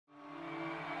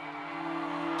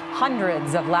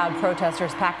Hundreds of loud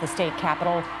protesters packed the state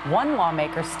capitol. One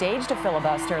lawmaker staged a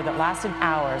filibuster that lasted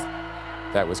hours.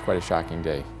 That was quite a shocking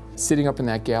day. Sitting up in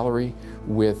that gallery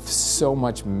with so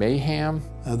much mayhem.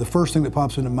 The first thing that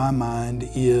pops into my mind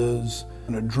is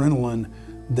an adrenaline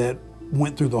that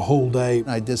went through the whole day.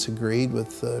 I disagreed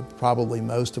with probably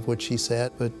most of what she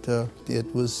said, but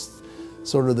it was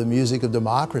sort of the music of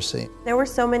democracy. There were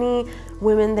so many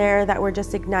women there that were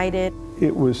just ignited.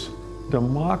 It was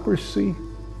democracy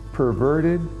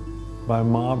perverted by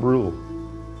mob rule.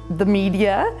 The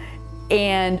media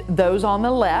and those on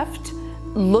the left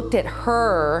looked at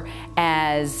her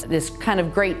as this kind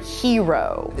of great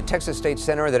hero. The Texas State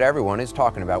Senator that everyone is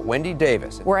talking about, Wendy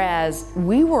Davis. Whereas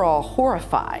we were all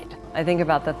horrified. I think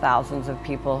about the thousands of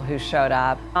people who showed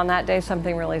up. On that day,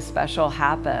 something really special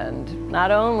happened.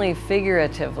 Not only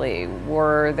figuratively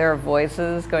were their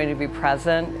voices going to be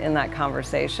present in that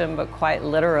conversation, but quite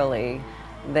literally,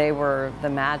 they were the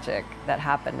magic that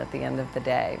happened at the end of the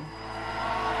day.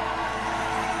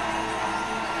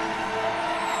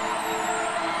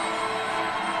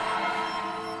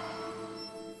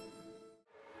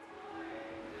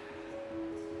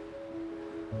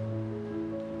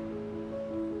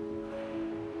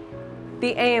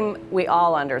 The aim, we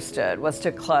all understood, was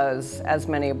to close as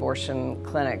many abortion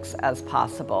clinics as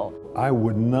possible. I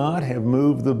would not have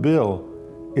moved the bill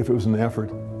if it was an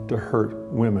effort to hurt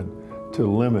women, to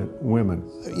limit women.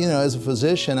 You know, as a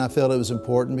physician, I felt it was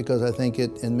important because I think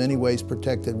it in many ways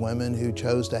protected women who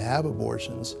chose to have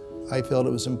abortions. I felt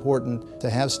it was important to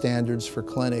have standards for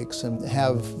clinics and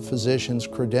have physicians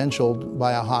credentialed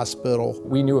by a hospital.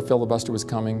 We knew a filibuster was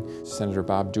coming. Senator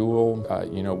Bob Deuel,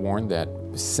 warned that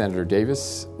Senator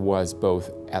Davis was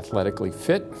both athletically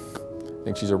fit, I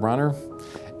think she's a runner,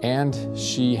 and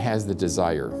she has the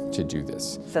desire to do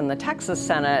this. In the Texas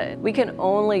Senate, we can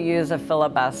only use a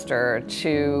filibuster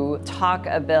to talk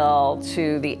a bill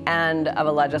to the end of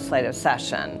a legislative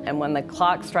session. And when the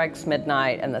clock strikes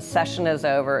midnight and the session is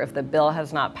over, if the bill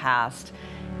has not passed,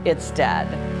 it's dead.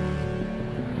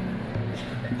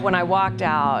 When I walked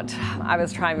out, I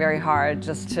was trying very hard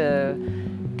just to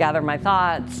gather my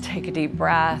thoughts, take a deep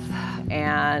breath,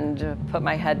 and put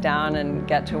my head down and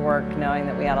get to work knowing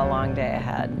that we had a long day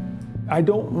ahead. I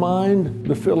don't mind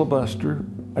the filibuster.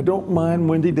 I don't mind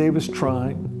Wendy Davis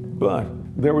trying, but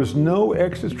there was no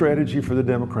exit strategy for the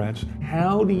Democrats.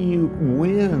 How do you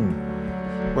win?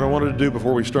 What I wanted to do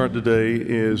before we start today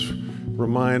is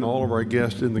remind all of our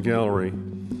guests in the gallery,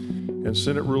 and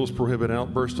Senate rules prohibit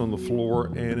outbursts on the floor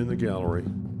and in the gallery.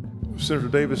 Senator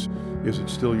Davis, is it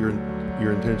still your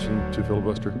intention to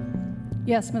filibuster?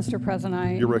 Yes, Mr. President,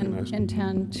 I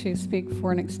intend to speak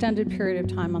for an extended period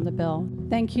of time on the bill.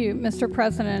 Thank you, Mr.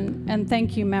 President, and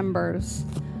thank you, members.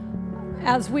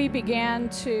 As we began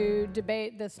to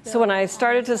debate this bill... So when I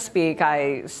started to speak,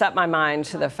 I set my mind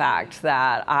to the fact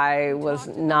that I was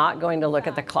not going to look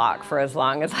at the clock for as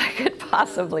long as I could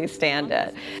possibly stand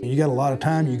it. You got a lot of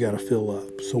time you got to fill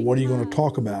up. So what are you going to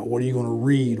talk about? What are you going to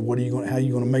read? How are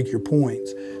you going to make your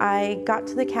points? I got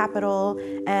to the Capitol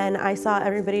and I saw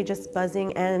everybody just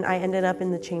buzzing, and I ended up in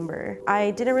the chamber.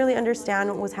 I didn't really understand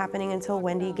what was happening until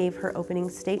Wendy gave her opening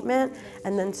statement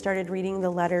and then started reading the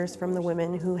letters from the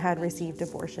women who had received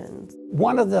abortions.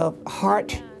 One of the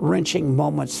heart-wrenching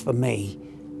moments for me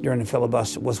during the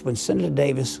filibuster was when Senator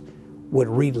Davis would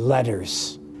read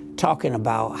letters talking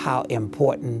about how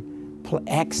important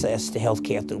access to health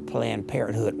care through Planned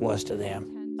Parenthood was to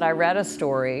them. I read a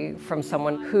story from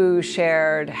someone who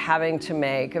shared having to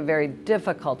make a very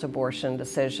difficult abortion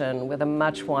decision with a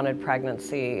much-wanted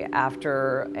pregnancy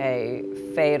after a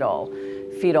fatal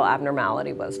fetal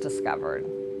abnormality was discovered.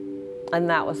 And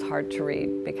that was hard to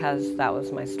read because that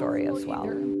was my story as well.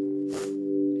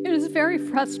 It is very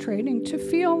frustrating to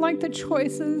feel like the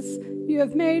choices you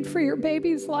have made for your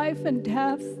baby's life and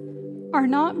death are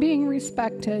not being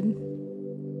respected.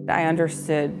 I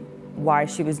understood why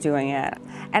she was doing it.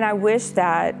 And I wish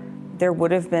that there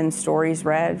would have been stories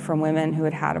read from women who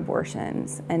had had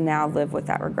abortions and now live with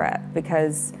that regret,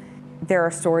 because there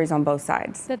are stories on both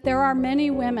sides. That there are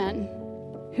many women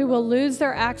who will lose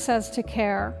their access to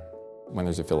care. When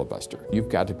there's a filibuster, you've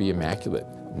got to be immaculate,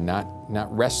 not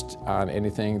rest on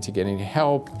anything to get any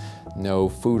help, no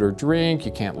food or drink,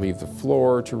 you can't leave the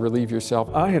floor to relieve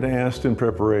yourself. I had asked in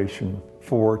preparation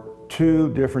for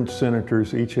 2 different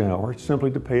senators each hour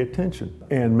simply to pay attention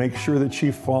and make sure that she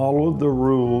followed the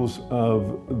rules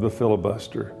of the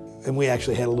filibuster. And we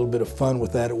actually had a little bit of fun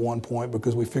with that at one point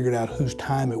because we figured out whose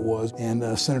time it was.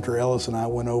 And Senator Ellis and I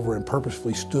went over and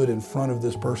purposefully stood in front of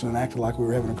this person and acted like we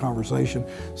were having a conversation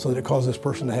so that it caused this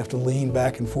person to have to lean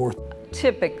back and forth.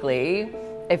 Typically,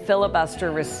 A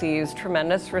filibuster receives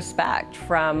tremendous respect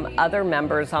from other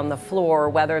members on the floor,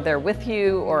 whether they're with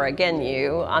you or against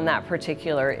you on that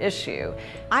particular issue.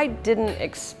 I didn't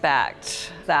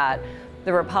expect that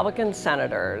the Republican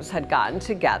senators had gotten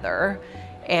together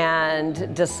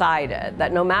and decided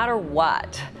that no matter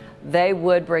what, they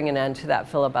would bring an end to that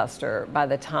filibuster by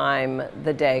the time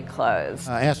the day closed.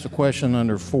 I asked a question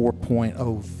under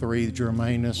 4.03,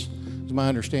 germaneness. It's my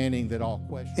understanding that all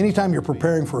questions... Anytime you're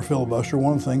preparing for a filibuster,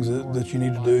 one of the things that you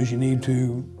need to do is you need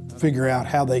to figure out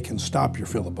how they can stop your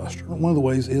filibuster. One of the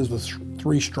ways is the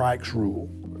 3 strikes rule.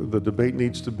 The debate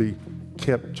needs to be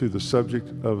kept to the subject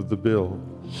of the bill.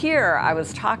 Here I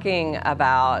was talking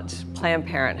about Planned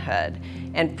Parenthood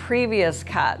and previous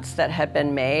cuts that had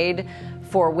been made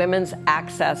for women's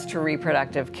access to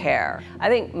reproductive care. I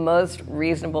think most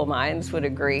reasonable minds would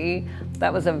agree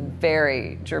that was a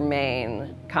very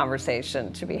germane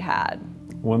conversation to be had.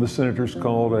 When the senators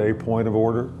called a point of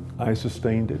order, I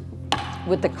sustained it.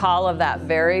 With the call of that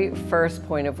very first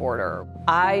point of order,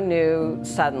 I knew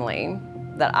suddenly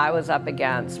that I was up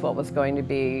against what was going to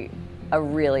be a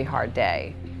really hard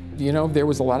day. You know, there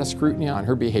was a lot of scrutiny on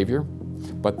her behavior,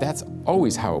 but that's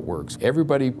always how it works.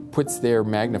 Everybody puts their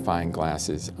magnifying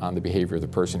glasses on the behavior of the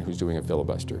person who's doing a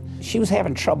filibuster. She was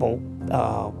having trouble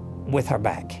with her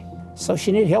back, so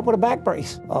she needed help with a back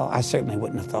brace. I certainly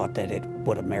wouldn't have thought that it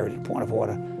would have merited a point of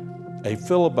order. A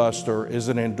filibuster is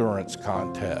an endurance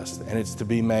contest, and it's to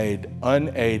be made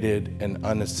unaided and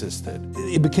unassisted.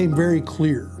 It became very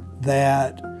clear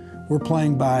that we're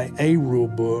playing by a rule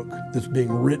book that's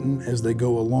being written as they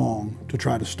go along to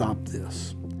try to stop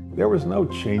this. There was no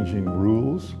changing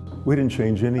rules. We didn't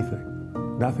change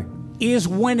anything, nothing. Is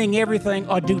winning everything,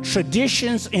 or do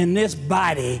traditions in this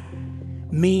body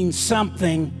mean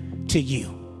something to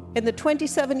you? In the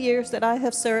 27 years that I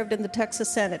have served in the Texas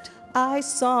Senate, I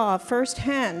saw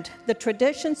firsthand the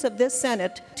traditions of this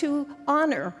Senate to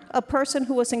honor a person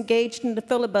who was engaged in the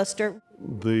filibuster.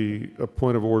 The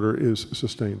point of order is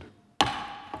sustained.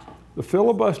 The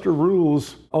filibuster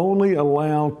rules only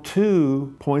allow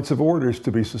 2 points of orders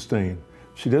to be sustained.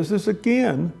 She does this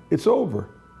again, it's over.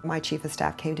 My chief of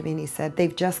staff came to me and he said,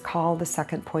 they've just called the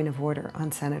second point of order on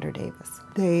Senator Davis.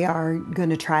 They are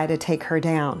going to try to take her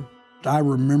down. I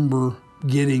remember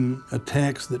getting a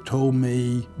text that told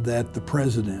me that the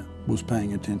president was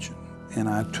paying attention. And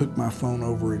I took my phone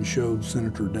over and showed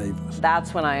Senator Davis.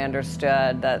 That's when I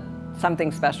understood that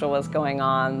something special was going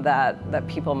on, that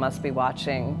people must be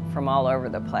watching from all over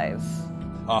the place.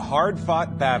 A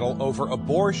hard-fought battle over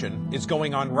abortion is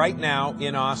going on right now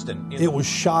in Austin. It was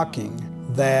shocking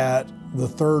that the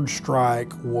 3rd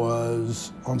strike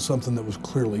was on something that was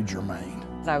clearly germane.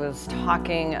 I was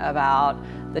talking about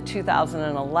the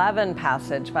 2011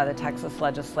 passage by the Texas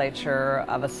legislature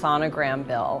of a sonogram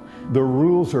bill. The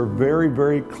rules are very,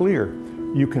 very clear.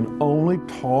 You can only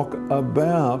talk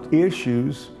about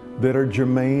issues that are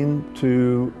germane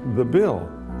to the bill.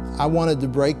 I wanted to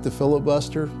break the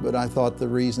filibuster, but I thought the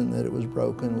reason that it was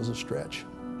broken was a stretch.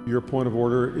 Your point of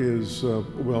order is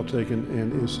well taken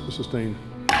and is sustained.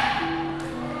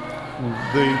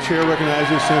 The chair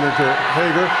recognizes Senator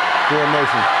Hager for a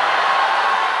motion.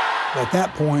 At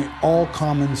that point, all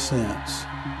common sense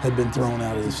had been thrown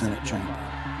out of the Senate chamber.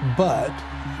 But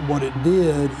what it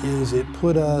did is it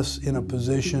put us in a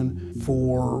position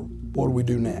for what do we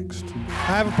do next?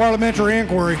 I have a parliamentary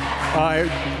inquiry.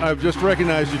 I've just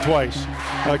recognized you twice.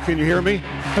 Can you hear me?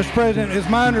 Mr. President, it's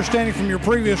my understanding from your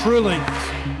previous rulings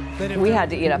that we had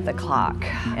to eat up the clock.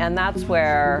 And that's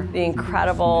where the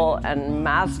incredible and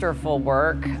masterful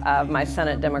work of my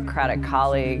Senate Democratic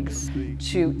colleagues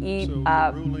to eat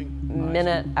up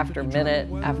minute after minute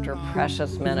after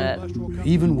precious minute.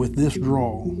 Even with this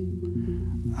draw,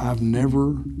 I've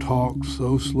never talked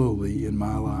so slowly in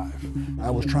my life. I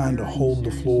was trying to hold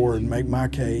the floor and make my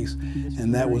case,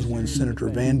 and that was when Senator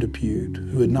Van Depute,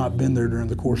 who had not been there during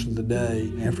the course of the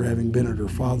day, after having been at her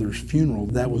father's funeral,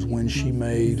 that was when she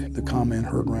made the comment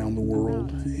heard around the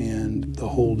world, and the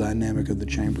whole dynamic of the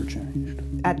chamber changed.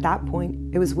 At that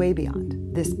point, it was way beyond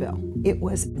this bill. It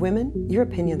was, women, your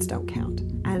opinions don't count.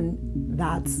 And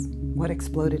that's what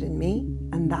exploded in me,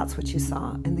 and that's what you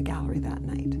saw in the gallery that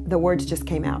night. The words just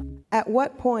came out. At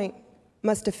what point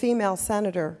must a female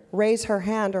senator raise her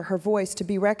hand or her voice to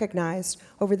be recognized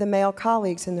over the male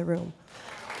colleagues in the room?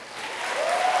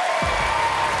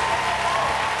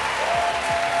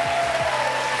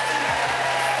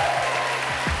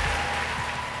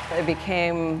 It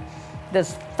became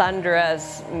this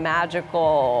thunderous,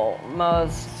 magical,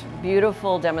 most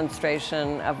beautiful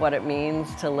demonstration of what it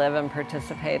means to live and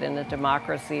participate in a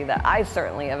democracy that I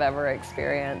certainly have ever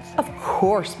experienced. Of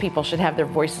course, people should have their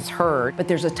voices heard, but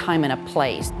there's a time and a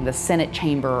place. The Senate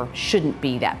chamber shouldn't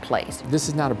be that place. This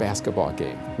is not a basketball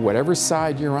game. Whatever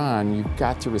side you're on, you've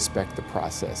got to respect the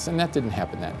process, and that didn't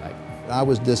happen that night. I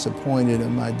was disappointed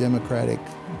in my Democratic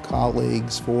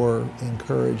colleagues for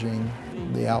encouraging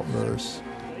the outbursts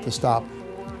to stop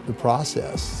the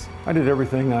process. I did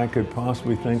everything I could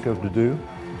possibly think of to do,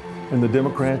 and the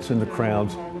Democrats in the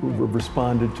crowds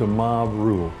responded to mob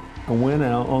rule. I went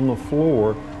out on the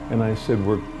floor and I said,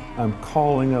 I'm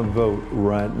calling a vote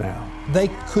right now. They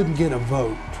couldn't get a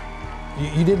vote.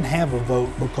 You didn't have a vote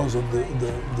because of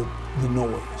the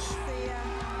noise.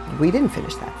 We didn't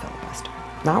finish that filibuster.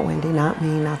 Not Wendy, not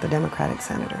me, not the Democratic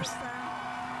senators.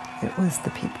 It was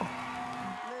the people.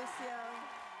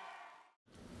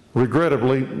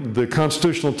 Regrettably, the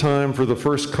constitutional time for the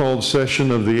first called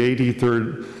session of the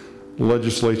 83rd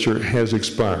legislature has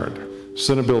expired.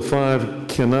 Senate Bill 5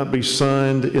 cannot be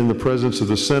signed in the presence of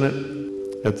the Senate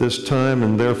at this time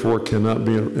and therefore cannot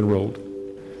be enrolled.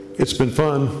 It's been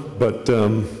fun, but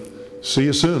see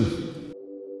you soon.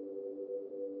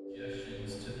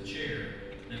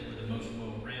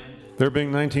 There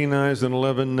being 19 ayes and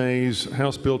 11 nays,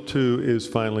 House Bill 2 is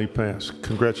finally passed.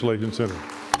 Congratulations, Senator.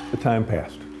 The time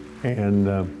passed, and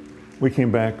we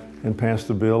came back and passed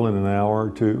the bill in an hour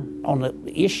or two. On the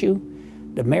issue,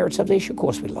 the merits of the issue, of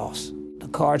course we lost. The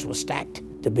cards were stacked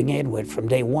to begin with from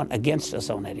day one against us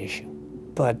on that issue.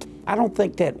 But I don't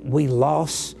think that we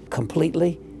lost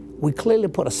completely. We clearly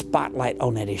put a spotlight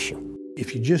on that issue.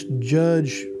 If you just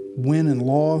judge win and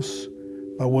loss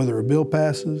by whether a bill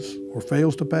passes or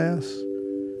fails to pass,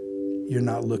 you're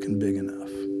not looking big enough.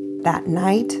 That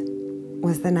night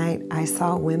was the night I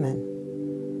saw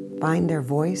women find their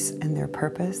voice and their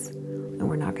purpose, and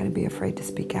we're not going to be afraid to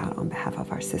speak out on behalf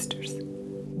of our sisters.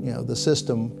 You know, the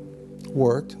system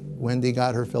worked. Wendy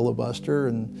got her filibuster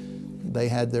and they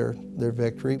had their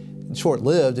victory.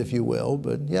 Short-lived, if you will,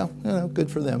 but yeah, you know,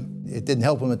 good for them. It didn't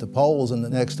help them at the polls in the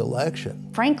next election.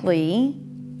 Frankly,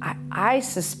 I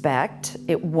suspect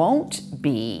it won't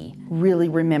be really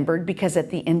remembered because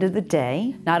at the end of the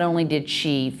day, not only did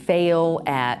she fail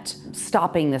at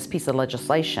stopping this piece of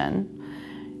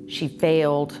legislation, she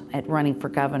failed at running for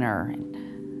governor,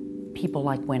 and people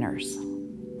like winners.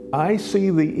 I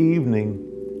see the evening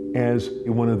as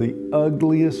one of the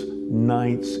ugliest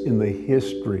nights in the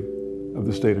history of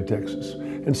the state of Texas,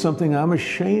 and something I'm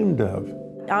ashamed of.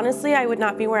 Honestly, I would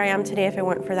not be where I am today if it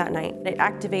weren't for that night. It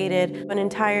activated an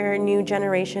entire new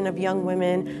generation of young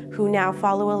women who now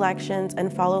follow elections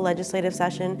and follow legislative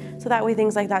session, so that way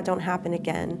things like that don't happen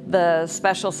again. The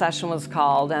special session was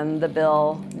called and the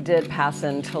bill did pass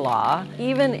into law.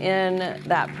 Even in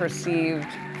that perceived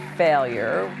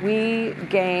failure, we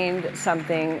gained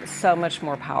something so much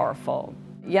more powerful.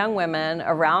 Young women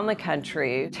around the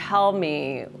country tell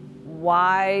me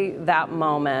why that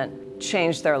moment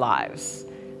changed their lives.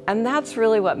 And that's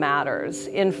really what matters.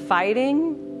 In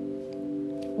fighting,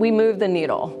 we move the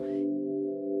needle.